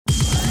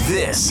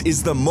This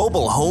is the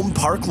Mobile Home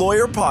Park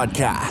Lawyer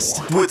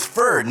Podcast with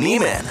Ferd.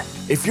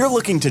 If you're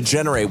looking to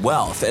generate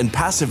wealth and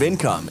passive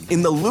income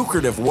in the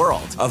lucrative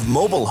world of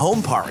mobile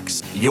home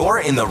parks,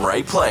 you're in the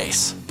right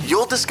place.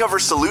 You'll discover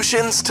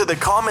solutions to the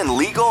common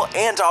legal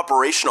and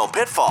operational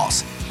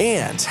pitfalls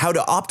and how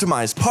to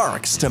optimize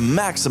parks to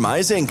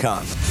maximize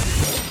income.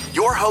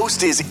 Your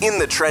host is in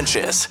the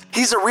trenches.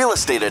 He's a real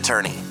estate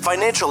attorney,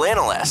 financial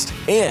analyst,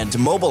 and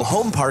mobile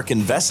home park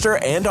investor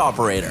and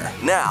operator.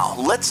 Now,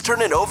 let's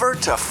turn it over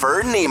to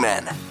Ferd.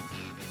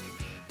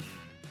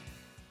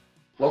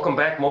 Welcome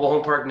back, Mobile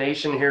Home Park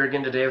Nation. Here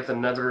again today with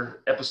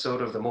another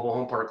episode of the Mobile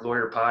Home Park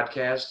Lawyer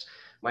Podcast.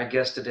 My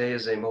guest today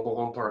is a mobile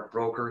home park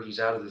broker. He's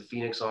out of the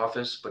Phoenix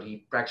office, but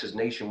he practices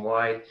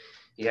nationwide.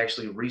 He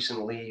actually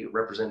recently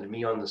represented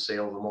me on the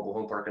sale of a mobile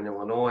home park in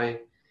Illinois,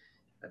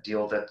 a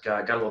deal that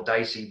got a little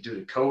dicey due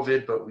to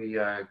COVID, but we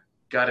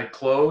got it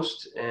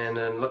closed, and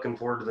I'm looking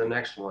forward to the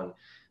next one.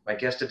 My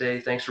guest today,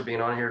 thanks for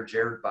being on here,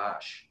 Jared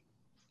Bosch.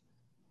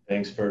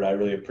 Thanks, Ferd. I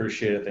really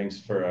appreciate it. Thanks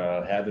for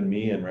having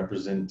me and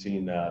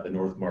representing the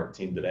NorthMarq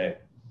team today.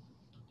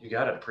 You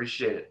got it.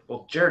 Appreciate it.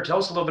 Well, Jared, tell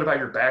us a little bit about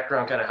your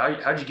background, kind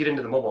of how'd you get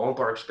into the mobile home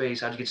park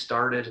space? How'd you get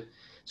started?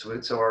 So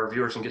our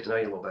viewers can get to know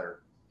you a little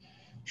better.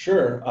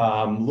 Sure.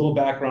 A little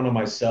background on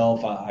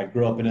myself. I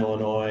grew up in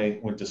Illinois,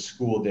 went to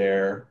school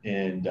there,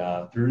 and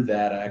through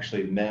that, I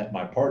actually met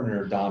my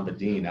partner, Don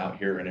Badine, out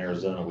here in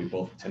Arizona. We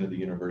both attended the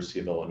University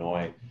of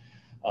Illinois.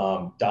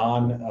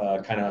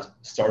 Don kind of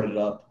started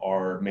up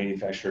our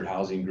manufactured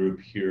housing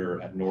group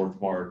here at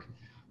NorthMarq,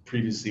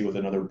 previously with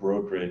another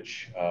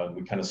brokerage.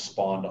 We kind of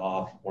spawned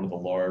off one of the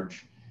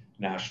large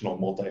national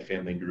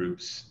multifamily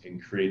groups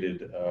and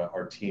created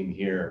our team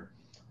here.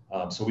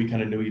 So we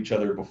kind of knew each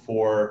other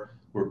before.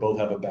 We both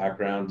have a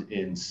background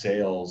in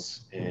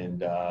sales,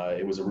 and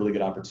it was a really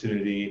good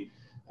opportunity.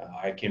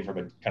 I came from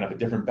a kind of a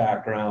different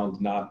background,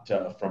 not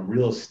from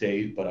real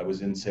estate, but I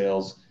was in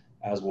sales,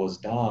 as was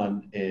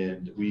Don,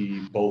 and we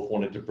both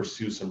wanted to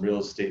pursue some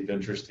real estate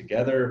ventures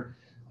together.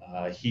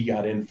 He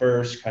got in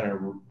first, kind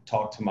of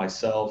talked to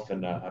myself,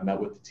 and I met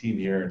with the team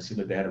here, and it seemed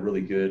like they had a really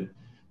good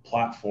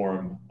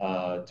platform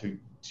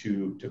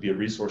to be a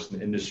resource in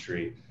the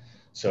industry.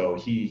 So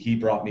he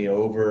brought me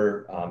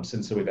over.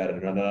 Since then, we've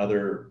added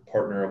another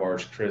partner of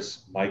ours,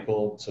 Chris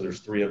Michael. So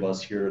there's three of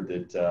us here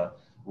that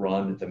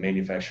run the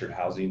manufactured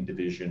housing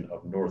division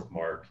of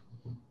NorthMarq.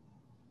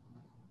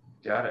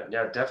 Got it.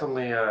 Yeah,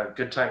 definitely a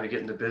good time to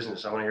get into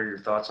business. I want to hear your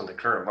thoughts on the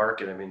current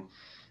market. I mean,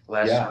 the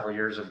last several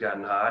years have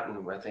gotten hot,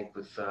 and I think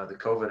with the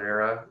COVID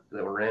era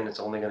that we're in, it's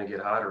only going to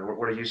get hotter.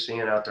 What are you seeing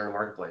out there in the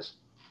marketplace?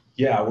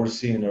 Yeah, we're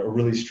seeing a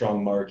really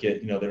strong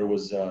market. You know, there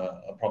was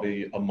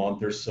probably a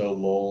month or so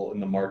lull in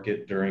the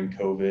market during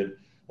COVID.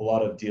 A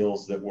lot of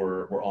deals that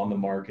were on the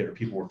market or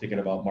people were thinking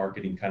about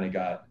marketing kind of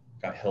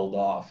got held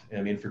off. And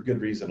I mean, for good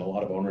reason. A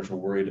lot of owners were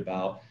worried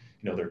about,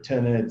 their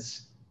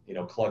tenants,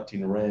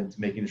 collecting rent,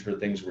 making sure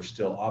things were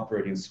still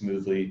operating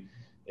smoothly.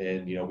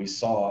 And, we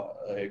saw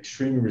an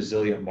extremely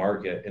resilient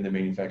market in the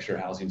manufactured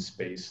housing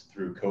space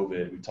through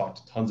COVID. We talked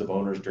to tons of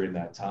owners during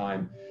that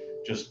time,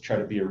 just try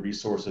to be a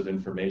resource of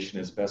information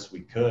as best we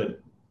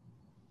could.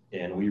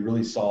 And we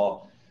really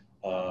saw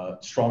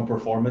strong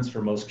performance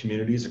for most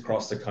communities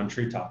across the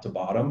country, top to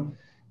bottom.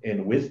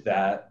 And with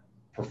that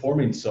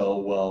performing so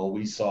well,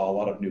 we saw a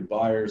lot of new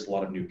buyers, a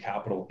lot of new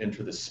capital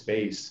enter the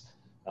space.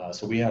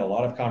 So we had a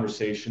lot of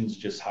conversations,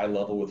 just high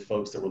level, with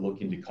folks that were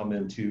looking to come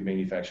into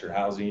manufactured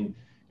housing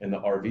in the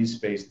RV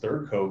space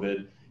through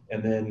COVID.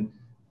 And then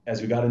as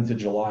we got into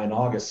July and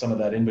August, some of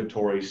that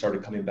inventory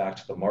started coming back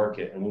to the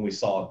market. And when we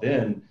saw it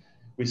then,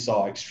 we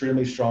saw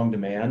extremely strong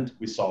demand.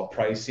 We saw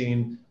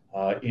pricing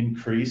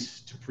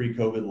increase to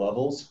pre-COVID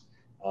levels,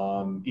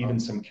 even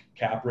some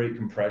cap rate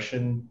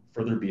compression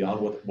further beyond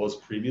what it was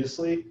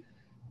previously.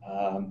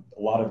 A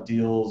lot of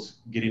deals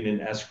getting in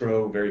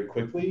escrow very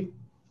quickly.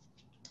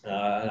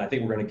 And I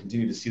think we're going to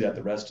continue to see that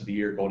the rest of the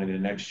year going into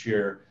next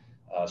year.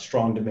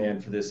 Strong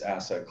demand for this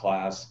asset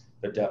class.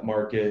 The debt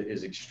market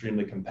is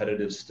extremely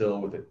competitive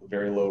still with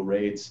very low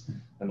rates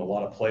and a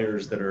lot of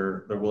players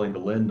they're willing to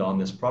lend on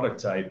this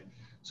product type.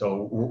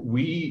 So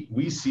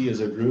we see as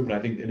a group, and I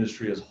think the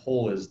industry as a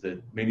whole, is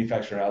that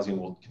manufactured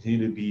housing will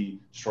continue to be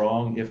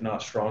strong, if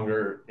not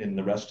stronger, in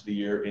the rest of the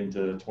year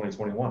into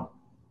 2021.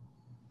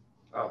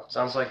 Oh,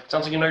 sounds like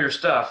you know your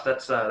stuff.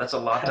 That's a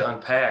lot to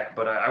unpack,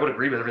 but I would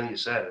agree with everything you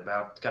said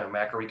about kind of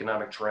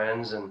macroeconomic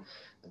trends and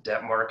the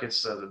debt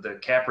markets. The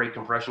cap rate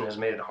compression has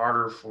made it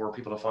harder for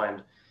people to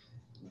find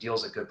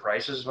deals at good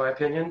prices, in my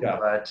opinion. Yeah.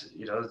 But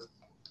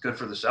it's good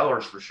for the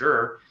sellers for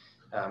sure.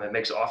 It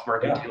makes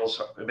off-market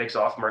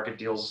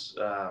deals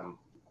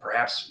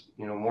perhaps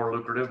more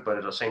lucrative, but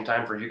at the same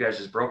time for you guys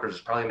as brokers,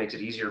 it probably makes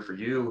it easier for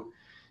you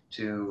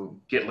to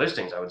get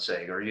listings, I would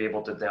say. Are you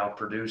able to now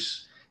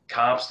produce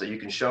comps that you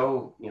can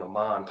show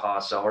ma and pa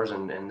sellers,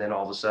 and then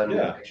all of a sudden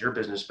it makes your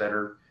business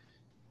better?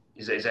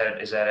 Is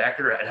that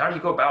accurate? And how do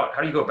you go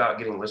about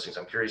getting listings?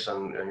 I'm curious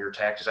on your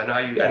tactics. I know how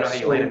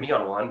you landed me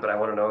on one, but I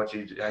want to know how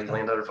you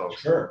land other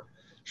folks.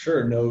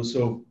 Sure. No.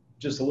 So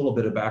just a little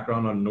bit of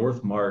background on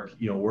NorthMarq.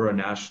 We're a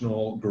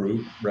national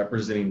group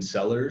representing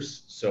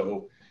sellers.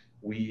 So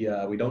we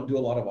don't do a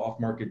lot of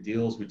off-market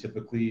deals. We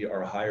typically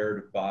are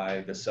hired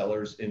by the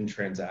sellers in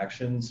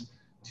transactions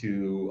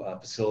to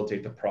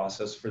facilitate the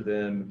process for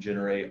them,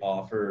 generate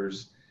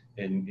offers,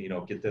 and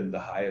get them the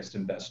highest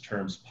and best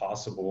terms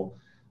possible.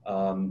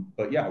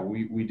 But yeah,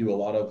 we do a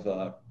lot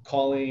of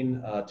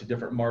calling to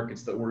different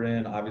markets that we're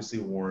in. Obviously,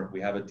 when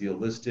we have a deal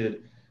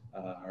listed,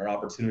 our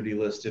opportunity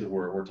listed,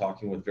 we're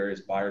talking with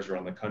various buyers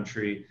around the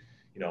country.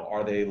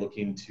 Are they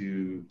looking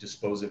to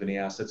dispose of any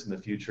assets in the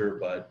future?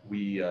 But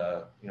we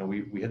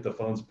hit the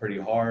phones pretty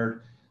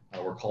hard.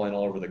 We're calling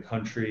all over the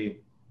country.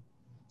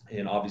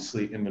 And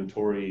obviously,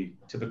 inventory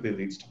typically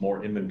leads to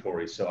more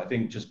inventory. So I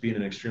think just being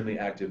an extremely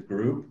active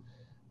group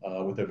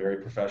with a very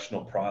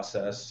professional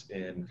process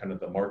and kind of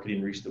the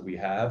marketing reach that we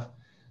have.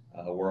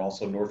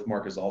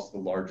 NorthMarq is also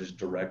the largest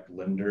direct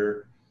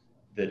lender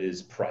that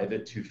is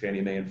private to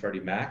Fannie Mae and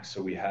Freddie Mac.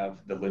 So we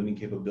have the lending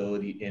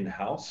capability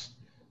in-house.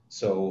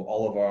 So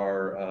all of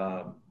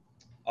our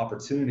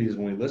opportunities,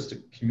 when we list a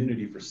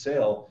community for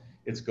sale,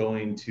 it's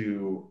going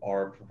to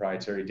our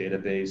proprietary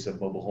database of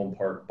mobile home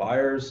park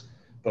buyers,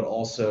 but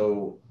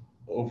also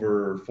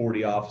over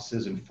 40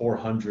 offices and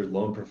 400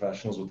 loan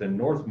professionals within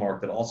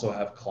NorthMarq that also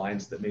have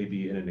clients that may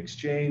be in an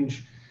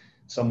exchange,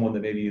 someone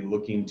that may be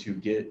looking to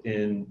get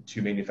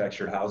into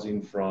manufactured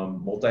housing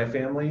from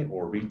multifamily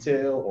or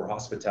retail or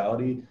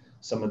hospitality,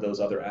 some of those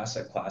other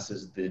asset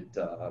classes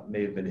that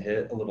may have been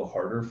hit a little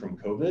harder from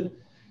COVID.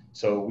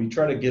 So we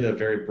try to get a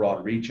very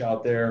broad reach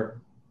out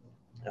there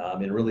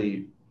and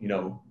really,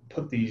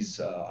 put these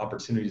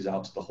opportunities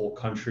out to the whole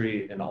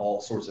country in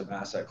all sorts of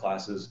asset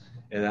classes.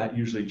 And that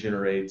usually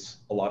generates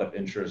a lot of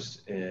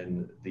interest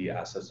in the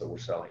assets that we're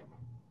selling.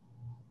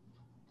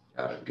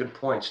 Good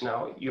points.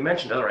 Now, you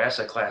mentioned other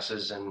asset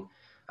classes, and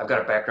I've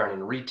got a background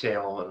in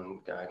retail, and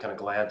I'm kind of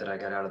glad that I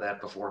got out of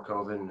that before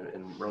COVID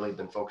and really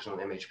been focusing on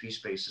the MHP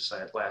space this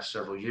last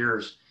several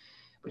years.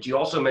 But you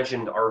also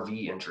mentioned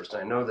RV interest.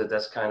 I know that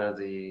that's kind of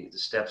the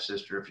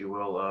stepsister, if you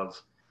will, of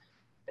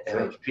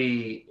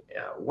MHP.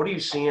 What are you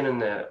seeing in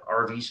the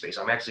RV space?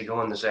 I'm actually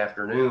going this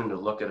afternoon to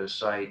look at a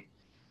site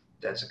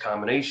that's a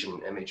combination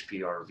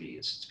MHP RV.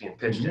 It's being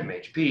pitched to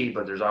MHP,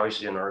 but there's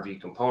obviously an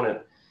RV component.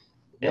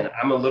 And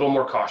I'm a little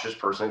more cautious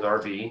personally with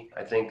RV.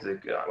 I think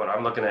that when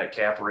I'm looking at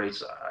cap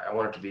rates, I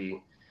want it to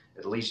be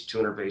at least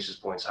 200 basis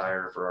points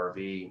higher for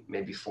RV,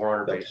 maybe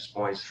 400 basis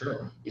points.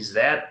 Sure.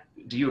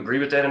 Do you agree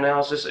with that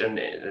analysis and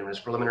this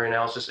preliminary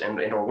analysis?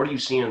 Or what are you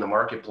seeing in the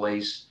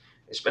marketplace,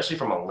 especially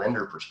from a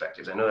lender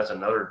perspective? I know that's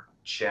another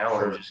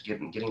challenge, is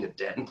getting the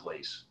debt in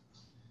place.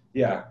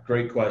 Yeah,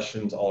 great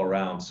questions all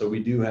around. So we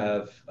do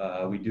have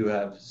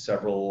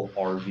several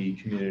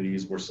RV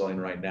communities we're selling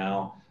right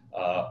now.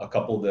 A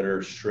couple that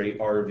are straight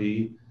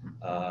RV,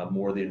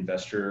 more the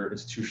investor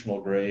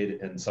institutional grade,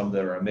 and some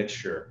that are a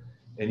mixture.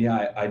 And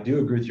yeah, I do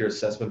agree with your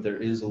assessment. There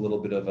is a little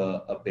bit of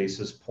a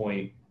basis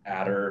point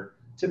adder,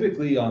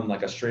 typically on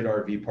like a straight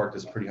RV park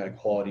that's pretty high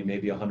quality,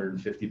 maybe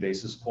 150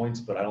 basis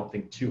points, but I don't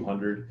think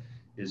 200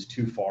 is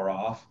too far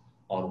off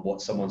on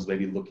what someone's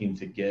maybe looking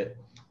to get.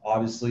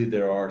 Obviously,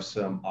 there are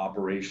some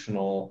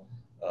operational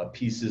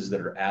pieces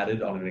that are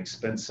added on an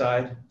expense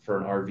side for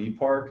an RV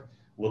park,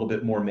 a little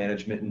bit more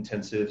management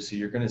intensive. So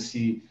you're going to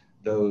see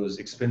those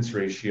expense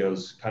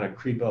ratios kind of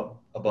creep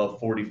up above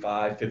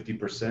 45,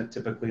 50%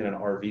 typically in an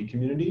RV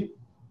community.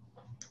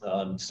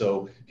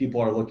 So people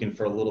are looking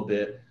for a little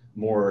bit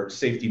more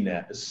safety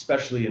net,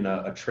 especially in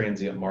a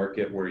transient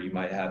market where you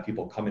might have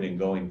people coming and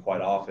going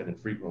quite often and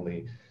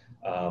frequently.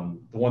 The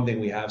one thing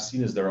we have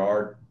seen is there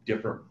are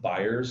different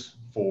buyers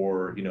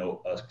for, an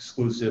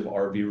exclusive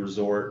RV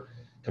resort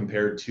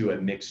compared to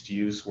a mixed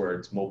use where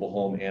it's mobile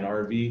home and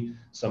RV.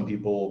 Some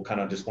people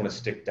kind of just want to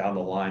stick down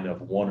the line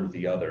of one or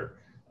the other.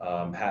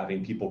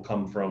 Having people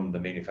come from the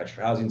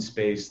manufactured housing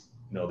space,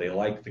 they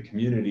like the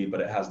community, but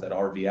it has that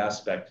RV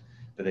aspect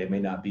that they may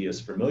not be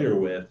as familiar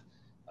with.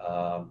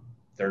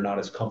 They're not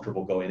as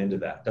comfortable going into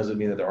that. Doesn't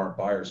mean that there aren't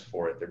buyers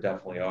for it. There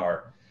definitely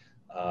are.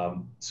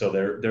 So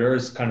there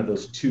is kind of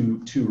those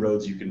two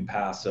roads you can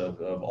pass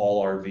of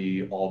all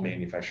RV, all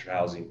manufactured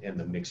housing, and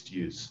the mixed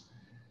use.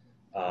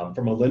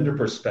 From a lender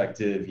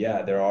perspective,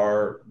 yeah, there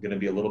are going to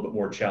be a little bit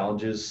more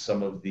challenges.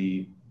 Some of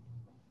the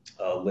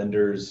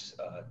lenders,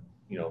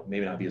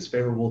 maybe not be as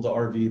favorable to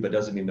RV, but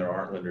doesn't mean there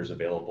aren't lenders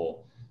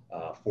available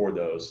for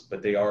those.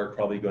 But they are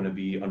probably going to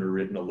be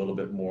underwritten a little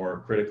bit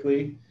more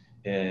critically,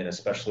 and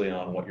especially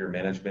on what your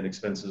management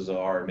expenses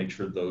are. Make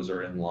sure those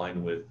are in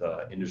line with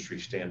industry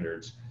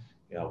standards,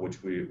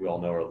 which we all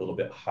know are a little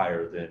bit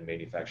higher than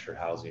manufactured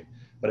housing.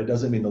 But it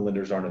doesn't mean the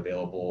lenders aren't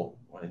available.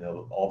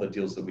 All the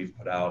deals that we've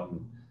put out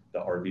in the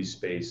RV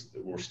space,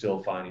 we're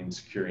still finding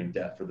securing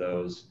debt for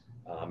those,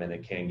 and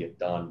it can get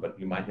done, but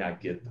you might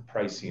not get the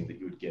pricing that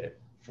you would get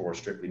for a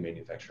strictly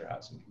manufactured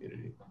housing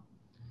community.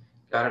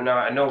 Got it. Now,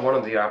 I know one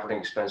of the operating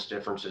expense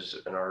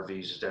differences in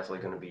RVs is definitely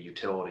going to be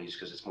utilities,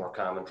 because it's more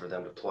common for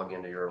them to plug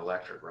into your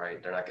electric,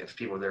 right? They're not, if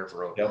people are there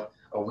for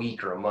a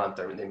week or a month,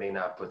 they may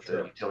not put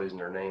the utilities in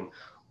their name.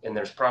 and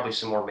there's probably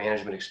some more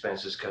management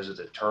expenses because of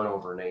the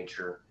turnover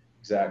nature.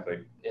 Exactly.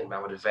 And I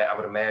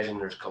would imagine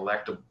there's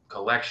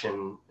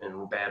collection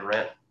and bad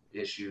rent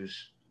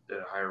issues at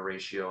a higher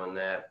ratio in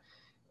that.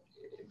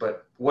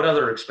 But what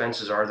other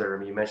expenses are there? I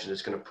mean, you mentioned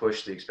it's going to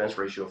push the expense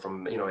ratio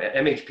from,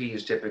 MHP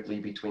is typically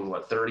between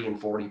 30 and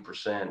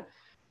 40%,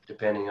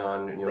 depending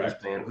on,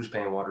 who's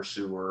paying water,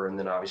 sewer, and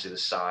then obviously the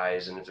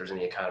size, and if there's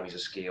any economies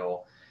of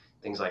scale,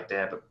 things like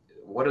that. But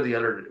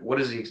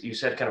you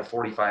said kind of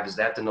 45, is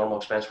that the normal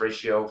expense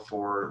ratio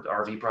for the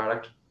RV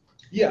product?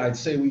 Yeah, I'd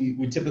say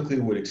we typically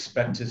would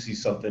expect to see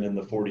something in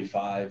the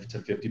 45 to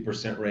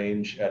 50%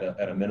 range at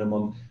a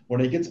minimum.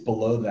 When it gets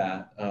below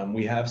that,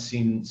 we have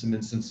seen some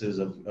instances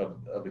of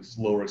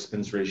lower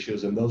expense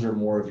ratios, and those are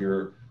more of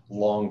your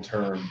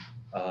long-term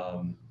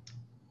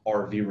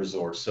RV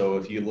resorts. So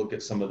if you look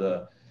at some of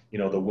the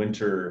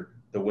winter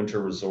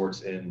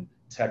resorts in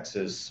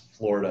Texas,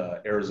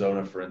 Florida,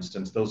 Arizona, for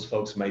instance, those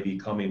folks may be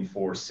coming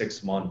for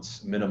 6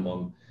 months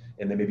minimum,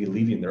 and they may be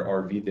leaving their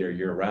RV there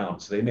year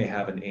round. So they may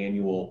have an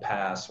annual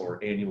pass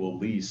or annual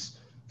lease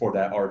for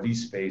that RV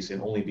space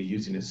and only be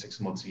using it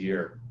 6 months a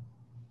year.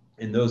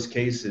 In those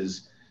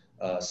cases,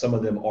 some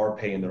of them are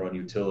paying their own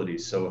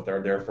utilities. So if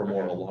they're there for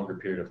more of a longer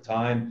period of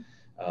time,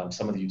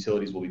 some of the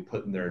utilities will be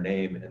put in their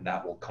name, and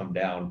that will come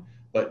down.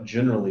 But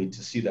generally,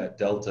 to see that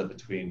delta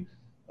between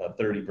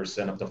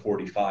 30% up to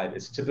 45,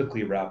 it's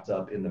typically wrapped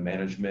up in the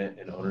management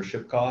and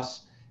ownership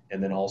costs,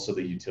 and then also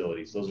the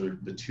utilities. Those are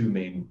the two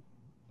main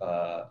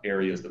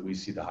areas that we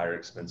see the higher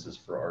expenses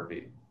for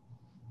RV.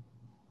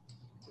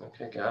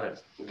 Okay, got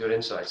it. Good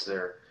insights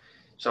there.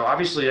 So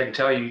obviously, I can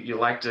tell you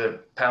like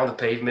to pound the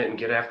pavement and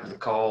get after the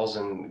calls,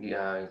 and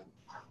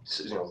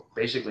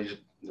basically just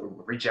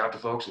reach out to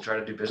folks and try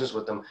to do business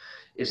with them.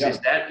 Is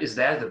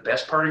that the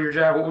best part of your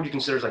job? What would you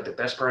consider like the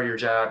best part of your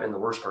job and the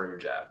worst part of your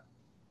job?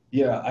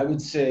 Yeah, I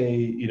would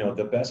say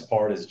the best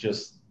part is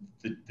just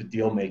the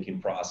deal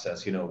making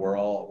process. We're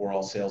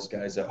all sales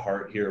guys at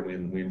heart here.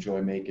 We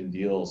enjoy making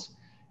deals.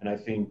 And I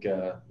think,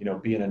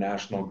 being a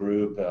national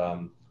group,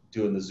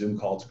 doing the Zoom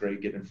call, it's great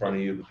getting in front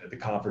of you, the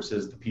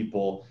conferences, the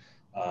people,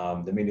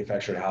 the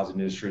manufactured housing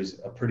industry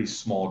is a pretty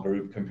small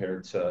group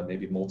compared to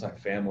maybe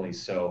multifamily.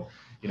 So,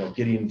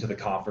 getting to the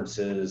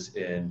conferences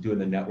and doing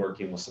the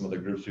networking with some of the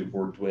groups we've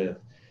worked with.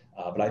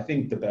 But I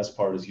think the best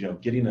part is,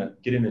 getting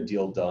a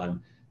deal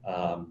done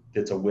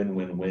that's a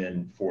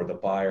win-win-win for the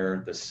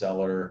buyer, the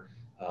seller,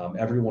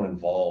 everyone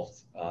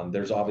involved.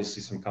 There's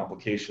obviously some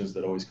complications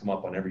that always come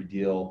up on every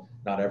deal.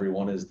 Not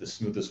everyone is the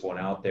smoothest one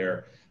out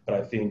there, but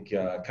I think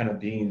kind of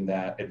being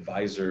that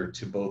advisor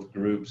to both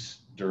groups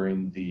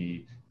during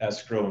the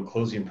escrow and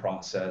closing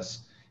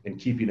process and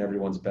keeping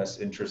everyone's best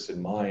interests in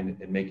mind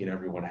and making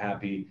everyone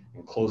happy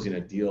and closing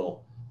a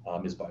deal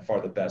is by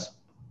far the best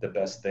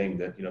thing.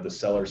 That the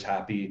seller's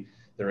happy,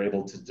 they're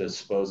able to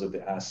dispose of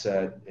the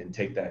asset and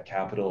take that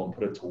capital and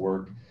put it to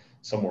work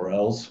somewhere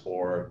else,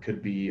 or it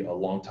could be a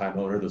longtime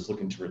owner that's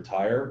looking to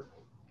retire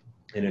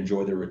and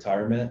enjoy their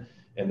retirement.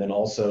 And then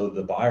also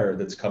the buyer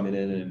that's coming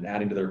in and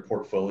adding to their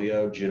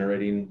portfolio,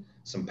 generating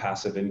some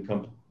passive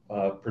income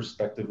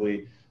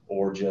prospectively,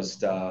 or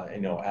just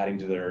adding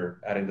to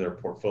their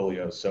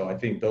portfolio. So I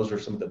think those are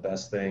some of the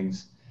best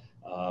things.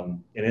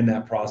 And in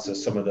that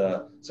process, some of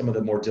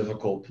the more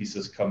difficult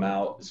pieces come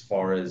out as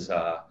far as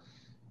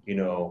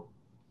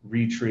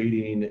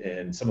retrading,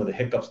 and some of the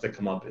hiccups that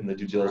come up in the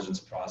due diligence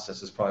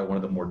process is probably one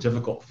of the more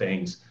difficult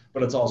things,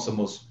 but it's also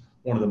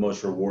one of the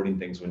most rewarding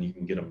things when you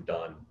can get them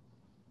done.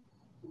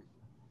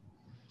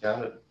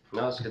 Got it.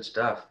 No, that's good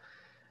stuff.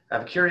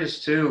 I'm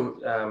curious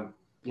too,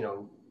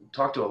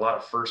 talk to a lot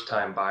of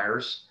first-time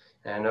buyers,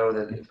 and I know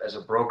that as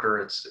a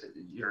broker,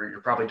 you're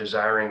probably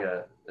desiring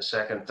a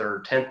second,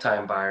 third, 10th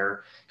time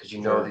buyer because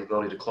Sure. the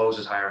ability to close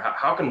is higher.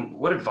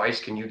 What advice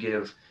can you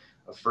give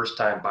a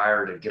first-time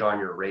buyer to get on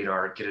your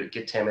radar,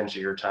 get 10 minutes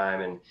of your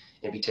time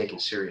and be taken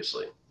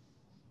seriously?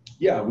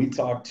 Yeah, we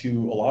talk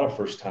to a lot of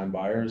first-time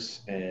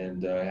buyers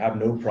and have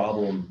no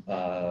problem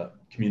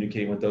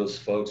communicating with those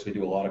folks. We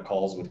do a lot of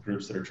calls with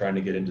groups that are trying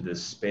to get into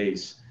this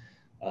space,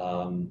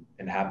 and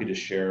happy to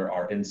share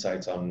our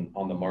insights on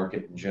the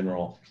market in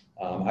general.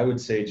 I would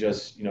say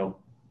just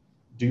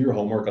do your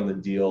homework on the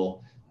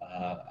deal.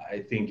 I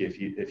think if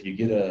you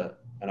get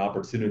an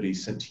opportunity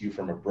sent to you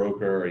from a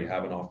broker, or you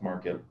have an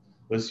off-market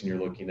listing you're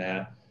looking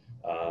at,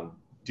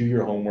 do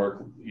your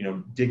homework,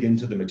 dig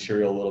into the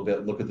material a little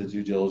bit, look at the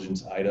due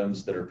diligence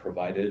items that are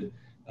provided,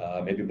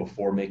 maybe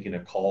before making a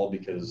call,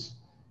 because,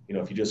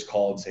 if you just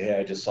call and say, hey,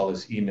 I just saw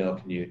this email,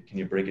 can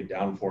you break it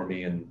down for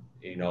me? And,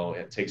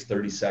 it takes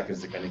 30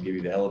 seconds to kind of give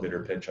you the elevator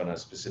pitch on a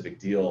specific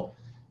deal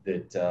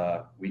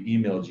that we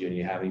emailed you and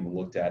you haven't even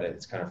looked at it.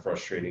 It's kind of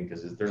frustrating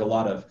because there's a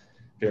lot of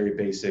very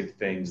basic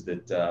things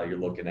that you're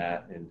looking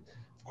at. And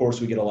of course,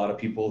 we get a lot of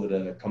people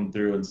that come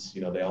through and,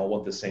 they all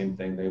want the same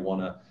thing. They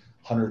want a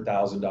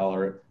 $100,000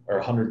 or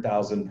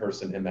 100,000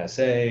 person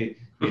MSA,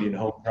 median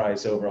home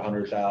price over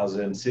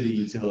 100,000, city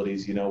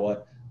utilities. You know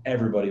what?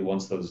 Everybody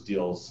wants those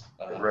deals.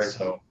 Right.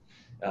 So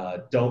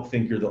don't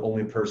think you're the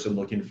only person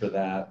looking for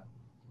that.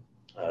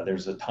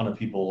 There's a ton of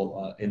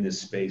people in this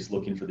space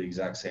looking for the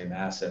exact same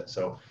asset.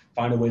 So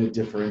find a way to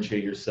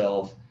differentiate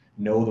yourself,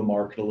 know the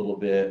market a little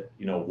bit.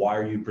 Why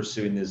are you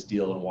pursuing this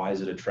deal and why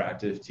is it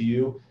attractive to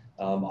you?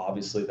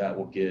 Obviously, that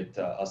will get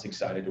us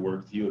excited to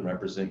work with you and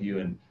represent you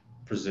and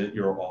present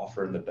your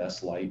offer in the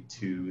best light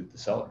to the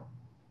seller.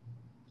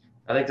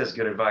 I think that's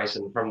good advice.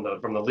 And from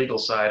the legal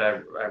side,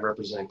 I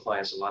represent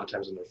clients a lot of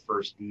times in their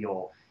first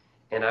deal.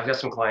 And I've got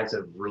some clients that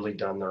have really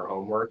done their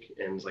homework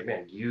and it's like,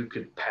 man, you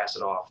could pass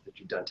it off that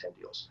you've done 10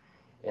 deals.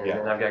 And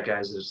then I've got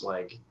guys that's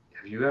like,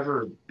 have you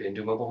ever been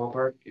to a mobile home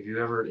park? Have you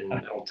ever, and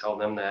I don't tell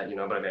them that,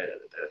 but I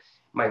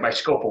mean, my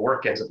scope of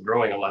work ends up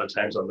growing a lot of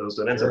times on those.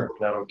 So it ends up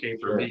working out okay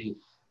for me.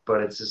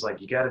 But it's just like,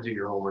 you got to do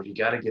your homework. You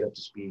got to get up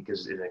to speed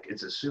because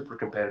it's a super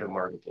competitive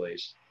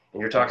marketplace.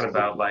 And you're talking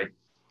about like,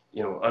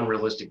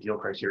 unrealistic deal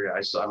criteria.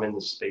 I'm in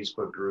this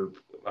Facebook group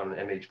on the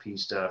MHP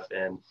stuff,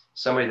 and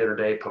somebody the other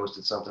day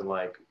posted something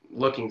like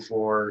looking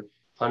for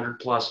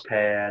 100+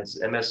 pads,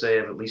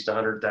 MSA of at least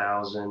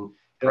 100,000,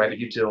 private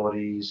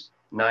utilities,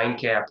 9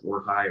 cap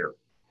or higher.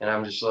 And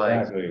I'm just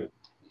like,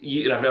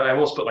 I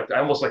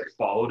almost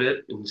followed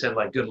it and said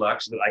like, good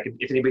luck, so that I could,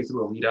 if anybody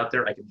threw a lead out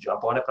there, I could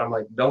jump on it. But I'm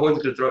like, no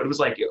one's gonna throw it. It was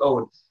like,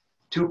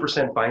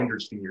 2%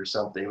 finder's fee or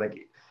something.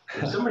 Like,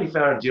 if somebody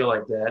found a deal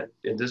like that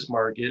in this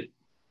market,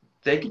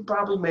 they could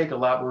probably make a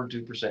lot more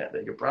than 2%.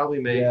 They could probably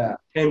make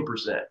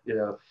 10%,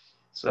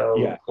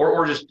 So,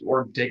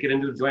 or take it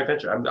into a joint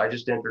venture. I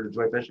just entered a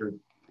joint venture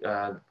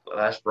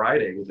last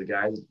Friday with a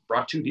guy that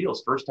brought 2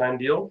 deals, first time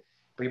deal,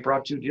 but he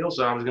brought 2 deals.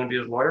 So I was going to be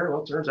his lawyer.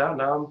 Well, it turns out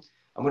now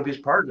I'm going to be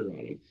his partner on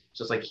him.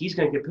 So it's like, he's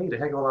going to get paid a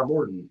heck of a lot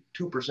more than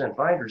 2%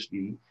 finder's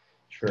fee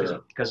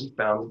because he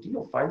found the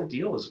deal. Find the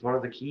deal is one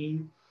of the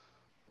key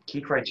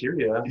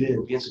criteria of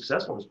being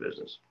successful in this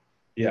business.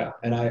 Yeah,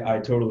 and I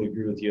totally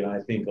agree with you. And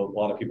I think a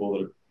lot of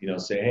people that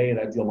say, hey,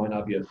 that deal might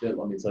not be a fit.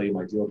 Let me tell you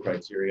my deal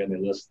criteria, and they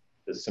list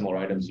the similar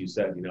items you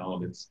said.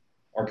 And it's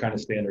our kind of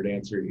standard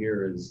answer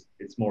here is,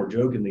 it's more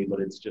jokingly,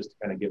 but it's just to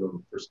kind of give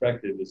them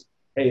perspective. Is,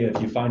 hey,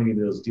 if you find any of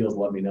those deals,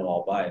 let me know.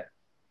 I'll buy it,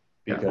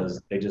 because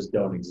they just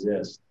don't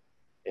exist.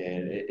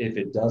 And if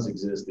it does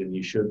exist, then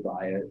you should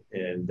buy it.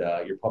 And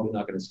you're probably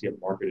not going to see it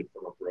marketed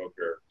from a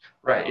broker.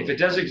 Right. If it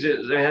does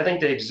exist, I mean, I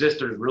think they exist.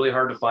 They're really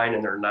hard to find,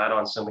 and they're not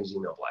on somebody's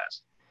email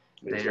blast.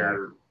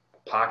 They're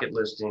pocket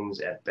listings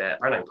at best.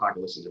 Probably not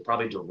pocket listings. They're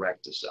probably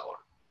direct to seller.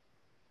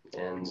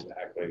 And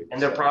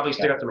they'll probably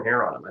stick up some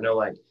hair on them. I know,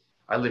 like,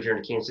 I live here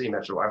in the Kansas City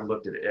metro. I've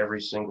looked at every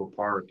single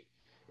park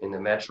in the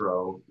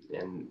metro,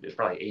 and there's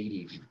probably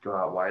 80 if you go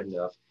out wide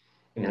enough.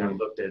 And I've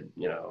looked at,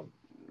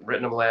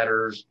 written them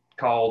letters,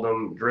 called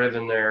them,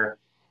 driven there,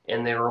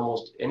 and they're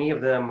almost, any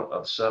of them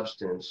of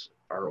substance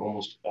are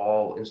almost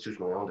all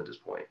institutionally owned at this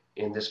point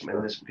in this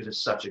because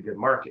it's such a good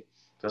market.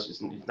 Because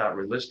it's not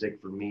realistic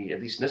for me, at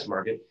least in this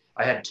market.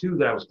 I had 2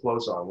 that I was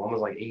close on. One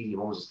was like 80,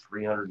 one was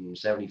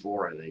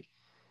 374, I think.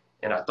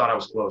 And I thought I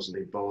was close, and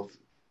they both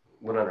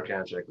went under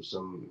contract with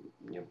some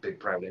big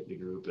private equity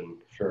group. And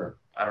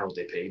I don't know what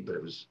they paid, but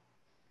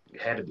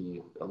it had to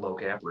be a low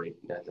cap rate,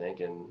 I think.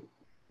 And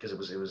because it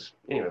was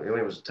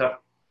a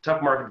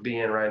tough market to be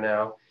in right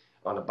now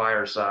on the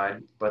buyer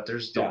side. But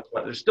there's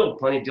still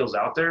plenty of deals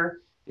out there.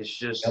 It's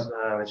just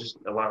it's just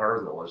a lot harder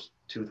than it was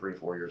 2, 3,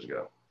 4 years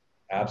ago.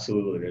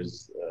 Absolutely.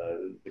 There's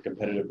the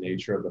competitive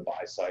nature of the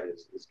buy side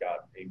has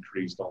got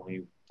increased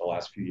only the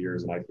last few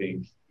years. And I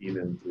think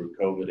even through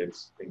COVID,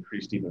 it's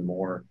increased even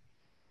more.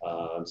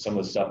 Some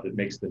of the stuff that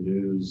makes the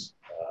news,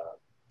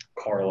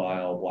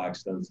 Carlisle,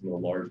 Blackstone, some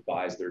of the large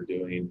buys they're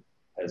doing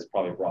has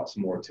probably brought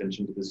some more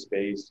attention to this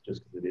space,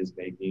 just because it is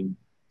making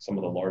some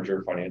of the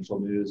larger financial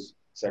news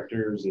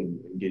sectors and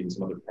getting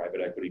some other private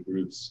equity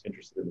groups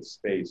interested in the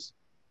space.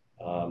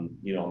 On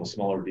the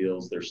smaller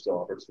deals, there's still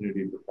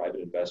opportunity for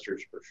private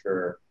investors for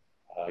sure.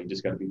 You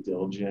just got to be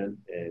diligent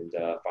and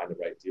find the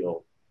right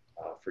deal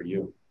for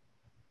you.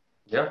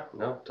 Yeah,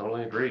 no,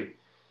 totally agree.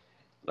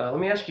 Let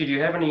me ask you, do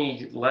you have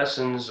any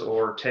lessons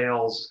or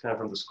tales kind of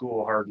from the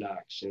school of hard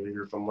knocks,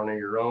 either from one of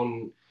your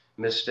own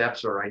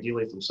missteps or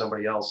ideally from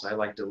somebody else? I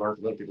like to learn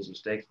from other people's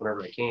mistakes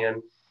whenever I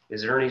can.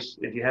 Is there if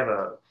you have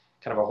a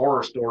kind of a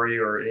horror story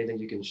or anything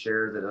you can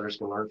share that others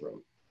can learn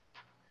from?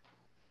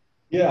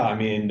 Yeah, I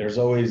mean, there's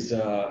always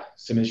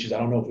some issues. I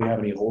don't know if we have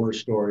any horror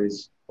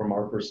stories from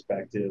our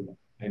perspective.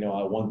 I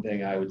know one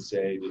thing I would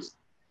say is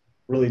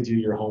really do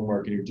your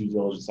homework and your due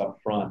diligence up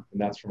front.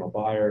 And that's from a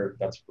buyer,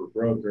 that's for a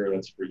broker,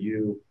 that's for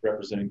you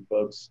representing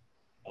folks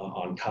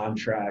on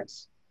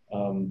contracts.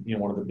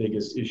 One of the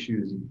biggest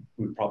issues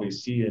we probably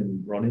see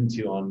and run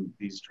into on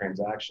these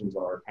transactions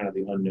are kind of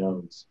the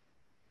unknowns,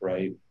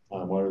 right?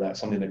 Whether that's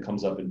something that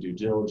comes up in due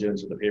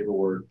diligence or the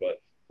paperwork.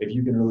 But if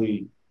you can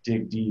really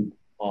dig deep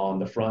on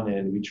the front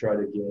end, we try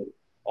to get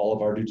all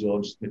of our due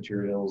diligence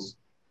materials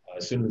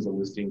as soon as a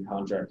listing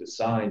contract is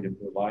signed and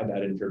provide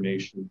that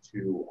information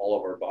to all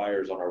of our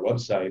buyers on our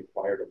website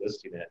prior to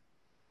listing it.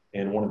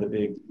 And one of the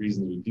big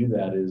reasons we do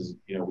that is,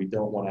 we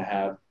don't want to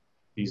have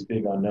these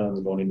big unknowns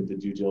going into the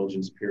due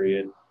diligence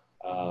period.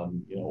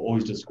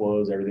 Always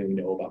disclose everything we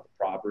know about the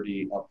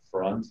property up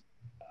front.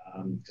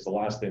 Because the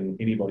last thing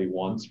anybody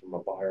wants from a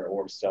buyer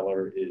or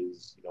seller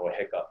is, a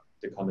hiccup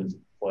to come into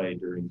play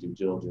during due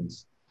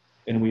diligence.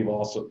 And we've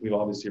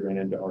obviously ran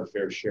into our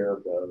fair share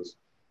of those,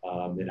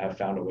 and have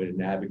found a way to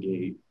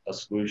navigate a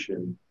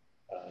solution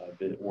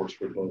that works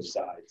for both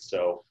sides.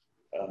 So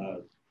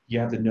you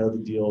have to know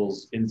the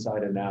deals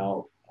inside and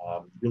out,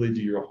 really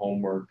do your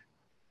homework,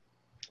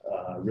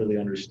 really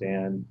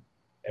understand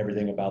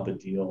everything about the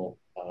deal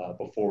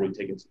before we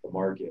take it to the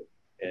market.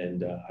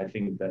 And I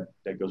think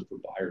that goes for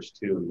buyers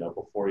too.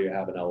 Before you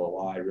have an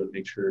LOI, really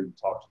make sure you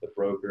talk to the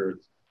broker,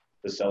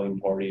 the selling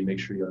party, make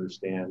sure you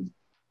understand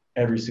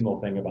every single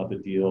thing about the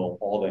deal,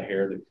 all the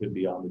hair that could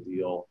be on the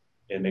deal,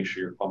 and make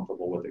sure you're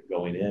comfortable with it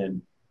going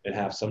in, and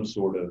have some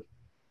sort of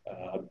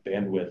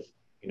bandwidth,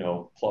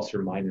 plus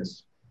or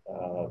minus,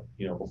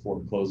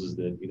 before it closes,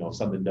 that, if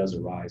something does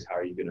arise, how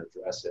are you going to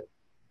address it?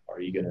 Are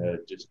you going to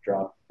just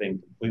drop the thing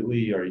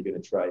completely? Or are you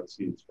going to try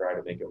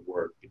to make it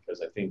work?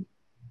 Because I think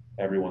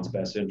everyone's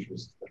best interest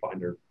is to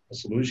find a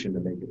solution to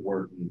make it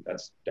work. And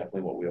that's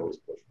definitely what we always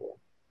push for.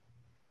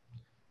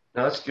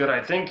 No, that's good.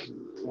 I think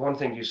one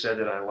thing you said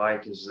that I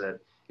like is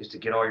to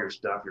get all your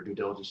stuff, your due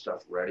diligence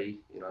stuff ready.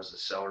 As the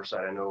seller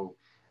side, I know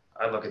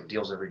I look at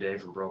deals every day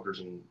from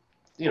brokers, and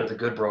the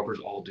good brokers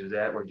all do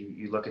that, where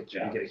you look at, you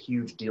get a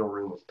huge deal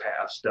room of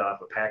stuff,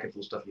 a packet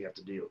full of stuff you have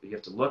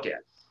to look at.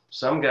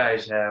 Some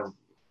guys have,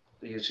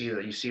 you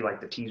see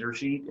like the teaser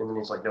sheet, and then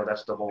it's like, no,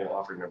 that's the whole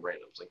offering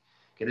memorandum. It's like,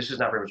 okay, this is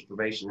not very much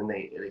information, and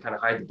they kind of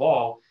hide the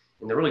ball,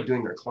 and they're really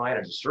doing their client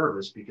a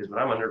disservice, because when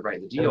I'm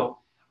underwriting the deal,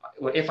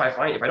 if I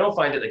don't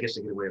find it, I guess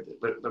they get away with it.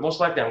 But most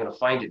likely I'm going to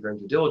find it during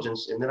due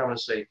diligence, and then I'm going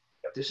to say,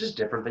 this is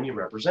different than you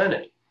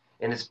represented.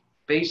 And it's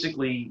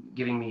basically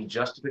giving me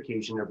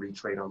justification to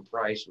retrade on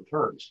price or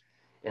terms.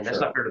 And that's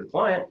not fair to the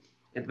client,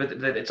 but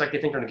it's like they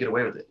think they're going to get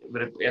away with it.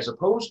 But as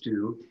opposed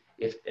to,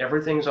 if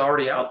everything's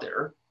already out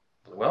there,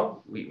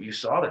 well, you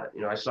saw that.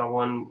 I saw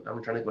one,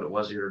 I'm trying to think what it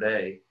was the other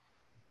day.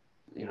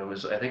 I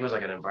think it was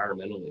like an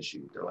environmental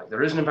issue. They're like,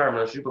 there is an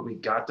environmental issue, but we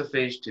got the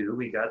phase 2,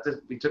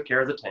 we took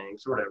care of the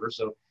tanks or whatever.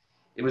 So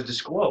it was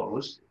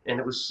disclosed, and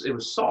it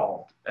was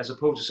solved, as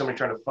opposed to somebody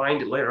trying to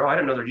find it later. Oh, I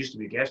didn't know there used to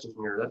be a gas station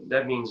here.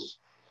 That means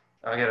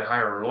I got to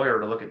hire a lawyer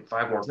to look at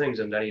 5 more things,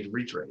 and I need to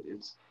retrade.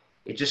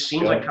 It just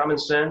seems like common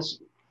sense,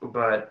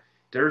 but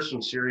there's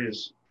some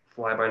serious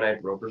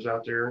fly-by-night brokers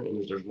out there,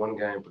 and there's one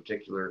guy in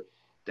particular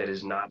that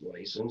is not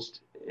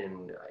licensed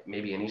in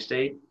maybe any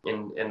state,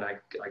 and I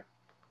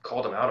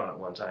called him out on it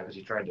one time because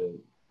he tried to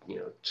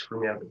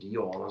screw me out of a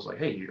deal, and I was like,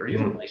 hey, are you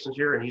even licensed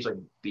here? And he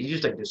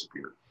just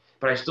disappeared.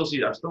 But I'm still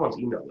on his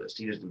email list.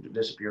 He just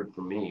disappeared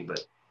from me.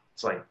 But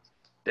it's like,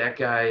 that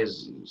guy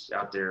is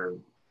out there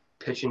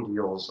pitching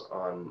deals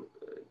on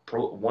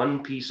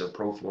one piece of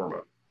pro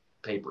forma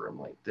paper. I'm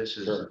like, this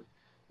is,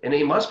 and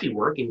he must be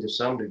working to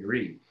some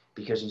degree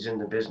because he's in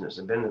the business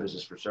and been in the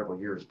business for several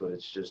years. But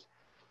it's just,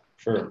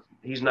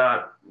 he's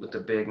not with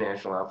the big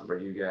national outfit where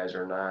you guys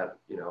are not,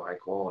 high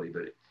quality.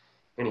 But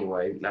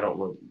anyway, I'm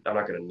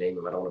not going to name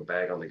him. I don't want to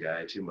bag on the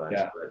guy too much.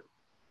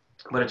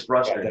 But it's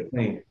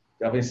frustrating.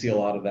 Definitely see a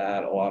lot of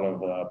that, a lot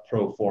of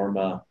pro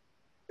forma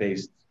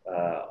based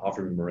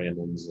offer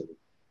memorandums. And,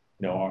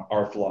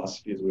 our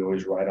philosophy is we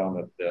always write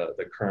on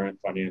the current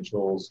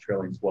financials,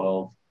 trailing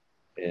 12,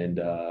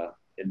 and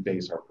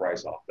base our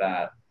price off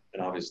that,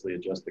 and obviously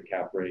adjust the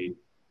cap rate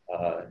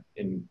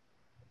in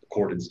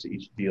accordance to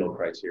each deal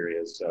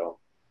criteria. So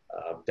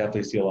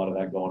definitely see a lot of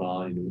that going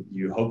on.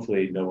 You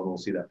hopefully no one will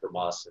see that from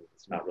us, and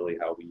it's not really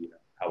how we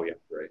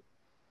operate.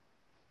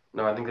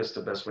 No, I think that's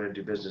the best way to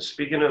do business.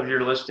 Speaking of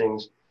your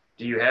listings,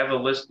 do you have a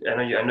list? I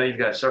know you've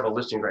got several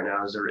listings right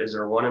now. Is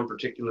there one in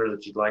particular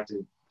that you'd like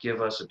to give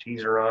us a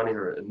teaser on,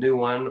 either a new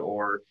one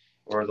or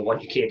the one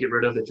you can't get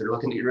rid of that you're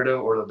looking to get rid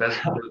of, or the best,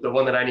 the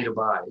one that I need to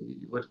buy?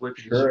 What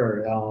could you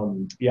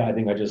say? I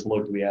think I just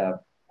looked. We have,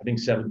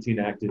 17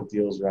 active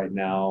deals right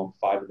now.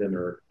 5 of them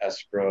are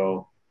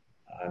escrow.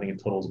 I think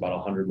it totals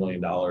about $100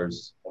 million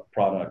of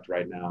product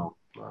right now.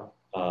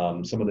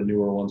 Wow. Some of the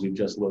newer ones we've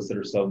just listed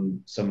are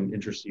some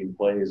interesting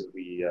plays.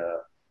 We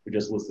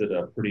just listed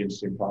a pretty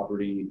interesting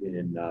property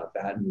in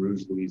Baton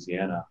Rouge,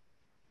 Louisiana,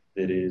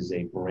 that is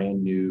a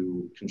brand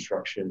new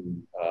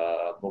construction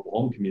mobile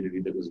home community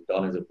that was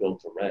done as a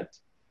build to rent,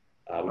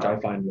 which I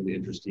find really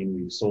interesting.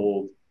 We've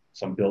sold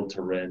some build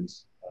to rent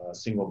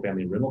single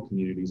family rental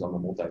communities on the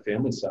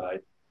multifamily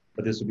side,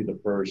 but this would be the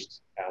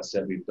first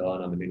asset we've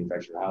done on the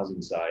manufactured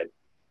housing side.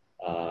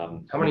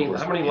 How many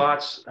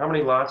lots,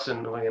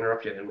 and let me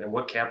interrupt you, and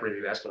what cap rate are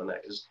you asking on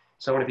that? Because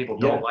so many people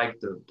don't like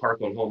the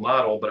park on home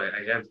model, but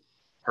I have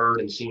heard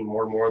and seen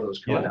more and more of those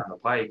coming down the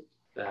pike.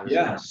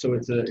 So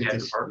it's a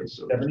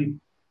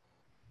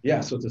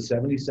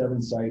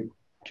 77 site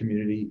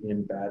community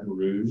in Baton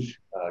Rouge,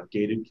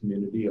 gated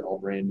community, all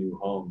brand new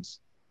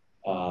homes,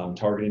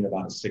 targeting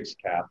about a 6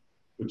 cap,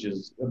 which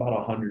is about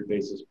 100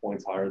 basis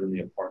points higher than the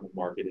apartment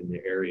market in the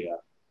area.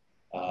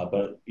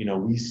 But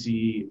we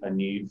see a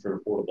need for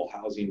affordable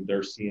housing.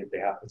 They're seeing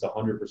it's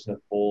 100%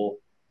 full.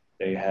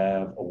 They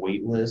have a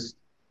wait list.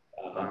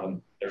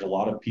 There's a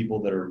lot of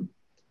people that are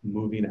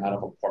moving out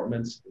of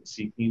apartments and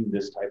seeking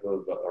this type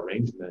of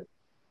arrangement.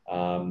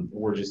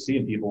 We're just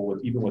seeing people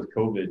even with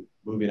COVID,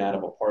 moving out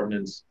of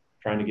apartments,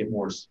 trying to get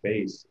more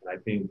space. And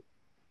I think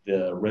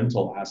the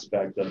rental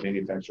aspect of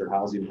manufactured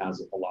housing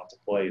has a lot to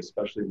play,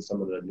 especially in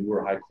some of the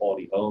newer high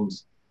quality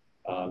homes.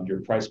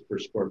 Your price per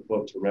square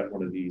foot to rent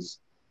one of these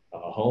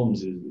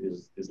homes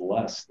is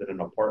less than an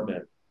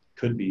apartment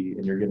could be,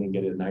 and you're going to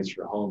get a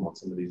nicer home on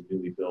some of these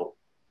newly built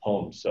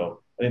homes.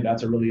 So I think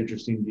that's a really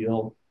interesting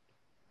deal.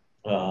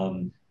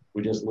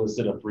 We just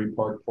listed a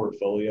 3-park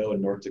portfolio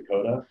in North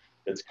Dakota.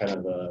 That's kind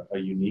of a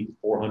unique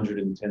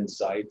 410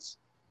 sites,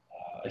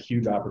 a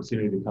huge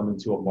opportunity to come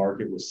into a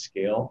market with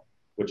scale,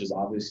 which is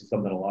obviously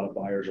something a lot of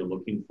buyers are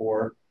looking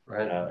for.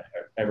 Right.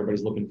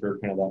 Everybody's looking for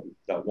kind of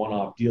that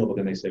one-off deal, but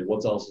then they say,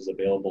 what else is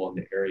available in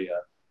the area?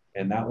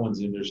 And that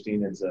one's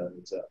interesting. It's a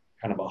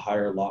kind of a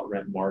higher lot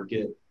rent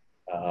market,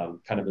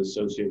 kind of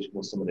association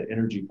with some of the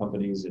energy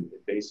companies and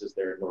bases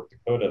there in North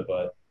Dakota,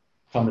 but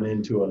coming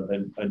into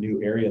a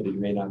new area that you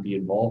may not be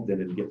involved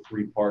in and get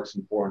 3 parks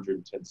and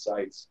 410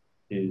 sites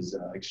is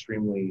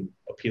extremely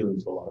appealing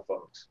to a lot of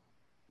folks.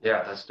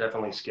 Yeah, that's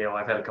definitely scale.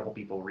 I've had a couple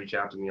people reach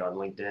out to me on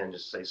LinkedIn,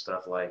 just say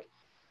stuff like,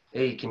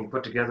 hey, can you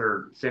put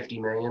together 50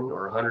 million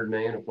or 100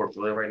 million in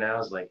portfolio right now?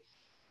 It's like,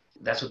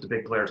 that's what the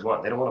big players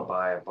want. They don't want to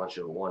buy a bunch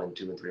of $1 and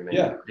 $2 and $3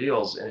 million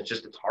deals. And it's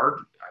hard.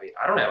 I mean,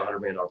 I don't have a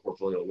 $100 million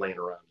portfolio laying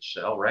around to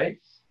sell, right?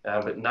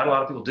 But not a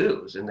lot of people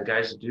do. And the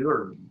guys that do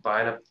are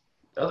buying up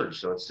others.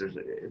 So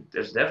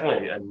there's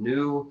definitely a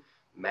new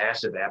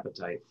massive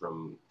appetite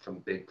from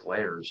big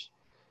players.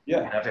 Yeah.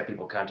 And I've had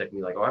people contact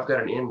me like, oh, I've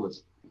got an in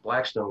with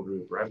Blackstone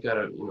Group, or I've got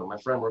my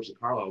friend works at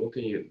Carlisle. What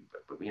can you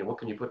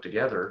put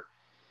together?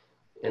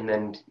 And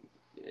then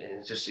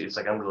it's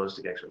like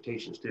unrealistic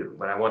expectations too.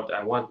 But I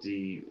want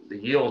the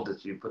yield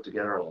that you put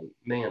together on $1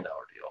 million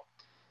deal.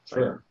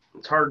 Sure.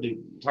 It's hard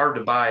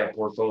to buy a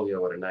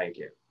portfolio at a 9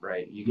 cap,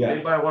 right? You can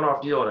maybe buy a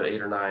one-off deal at an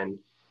 8 or 9,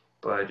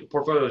 but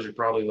portfolios are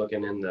probably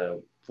looking in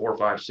the 4,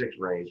 5, 6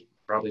 range,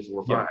 probably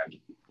 4 or 5.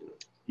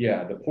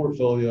 Yeah, the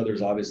portfolio,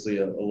 there's obviously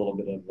a little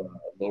bit of a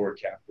lower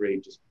cap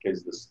rate just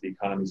because the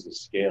economies of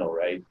scale,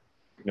 right?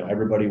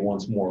 Everybody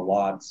wants more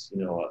lots.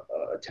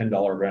 A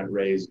 $10 rent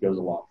raise goes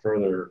a lot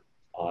further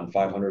on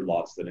 500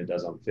 lots than it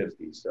does on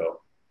 50. So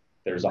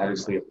there's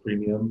obviously a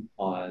premium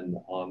on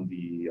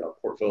the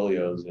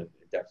portfolios, and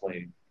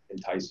definitely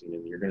enticing.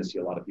 And you're going to see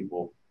a lot of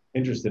people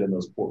interested in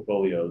those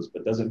portfolios,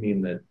 but doesn't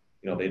mean that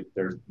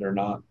they're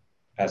not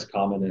as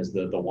common as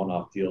the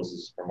one-off deals.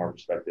 Is from our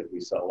perspective, we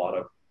sell a lot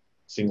of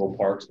single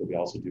parks, but we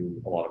also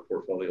do a lot of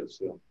portfolios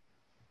too.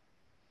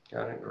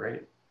 Got it.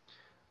 Great.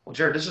 Well,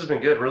 Jared, this has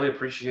been good. Really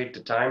appreciate the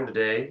time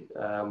today.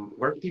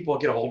 Where can people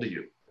get a hold of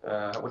you?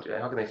 How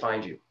can they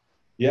find you?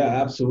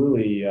 Yeah,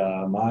 absolutely.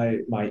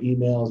 My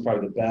email is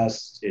probably the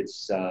best.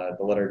 It's the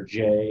letter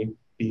J,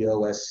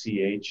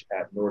 BOSCH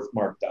at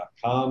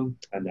NorthMarq.com,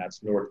 and that's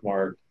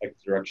NorthMarq, like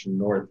direction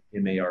north,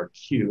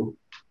 MARQ. You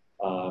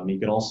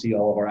can all see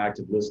all of our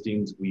active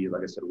listings.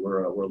 Like I said,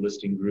 we're a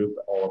listing group.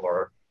 All of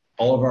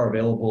our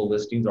available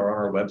listings are on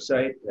our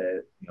website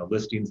at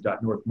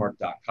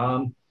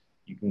listings.northmarq.com.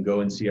 You can go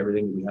and see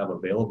everything that we have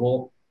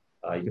available.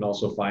 You can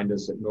also find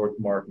us at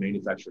NorthMarq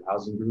Manufactured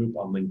Housing Group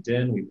on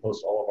LinkedIn. We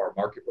post all of our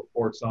market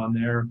reports on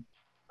there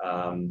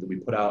that we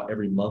put out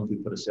every month. We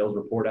put a sales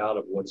report out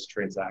of what's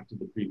transacted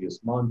the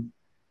previous month.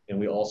 And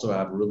we also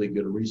have a really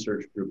good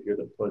research group here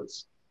that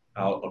puts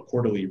out a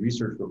quarterly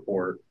research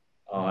report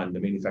on the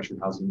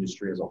manufactured housing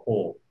industry as a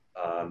whole.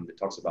 That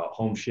talks about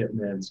home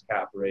shipments,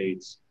 cap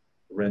rates,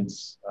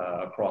 rents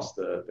across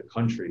the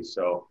country.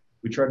 So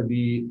we try to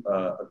be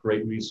a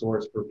great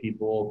resource for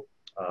people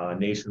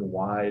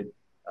nationwide,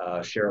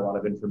 share a lot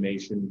of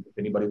information. If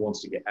anybody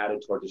wants to get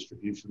added to our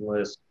distribution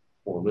list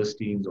for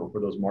listings or for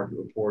those market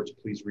reports,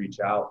 please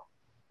reach out.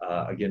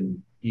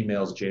 Again,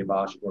 emails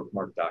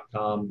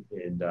jbosch@northmarq.com,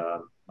 and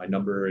my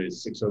number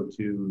is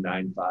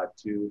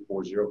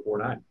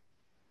 602-952-4049.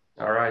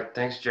 All right.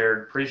 Thanks,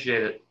 Jared.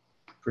 Appreciate it.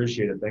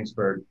 Appreciate it. Thanks,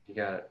 Ferd. You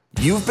got it.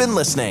 You've been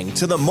listening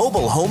to the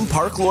Mobile Home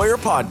Park Lawyer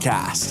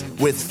Podcast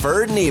with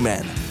Ferd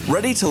Neiman.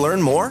 Ready to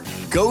learn more?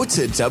 Go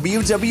to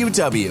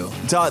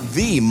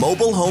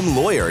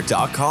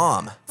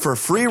www.themobilehomelawyer.com for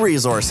free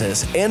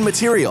resources and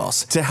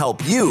materials to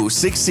help you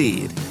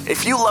succeed.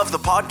 If you love the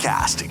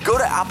podcast, go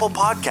to Apple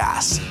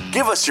Podcasts,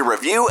 give us your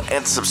review,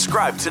 and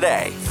subscribe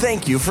today.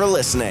 Thank you for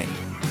listening.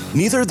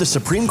 Neither the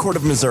Supreme Court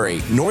of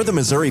Missouri nor the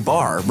Missouri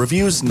Bar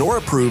reviews nor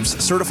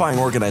approves certifying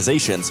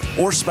organizations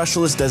or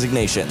specialist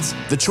designations.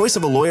 The choice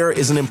of a lawyer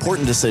is an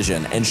important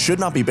decision and should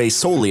not be based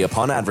solely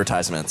upon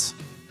advertisements.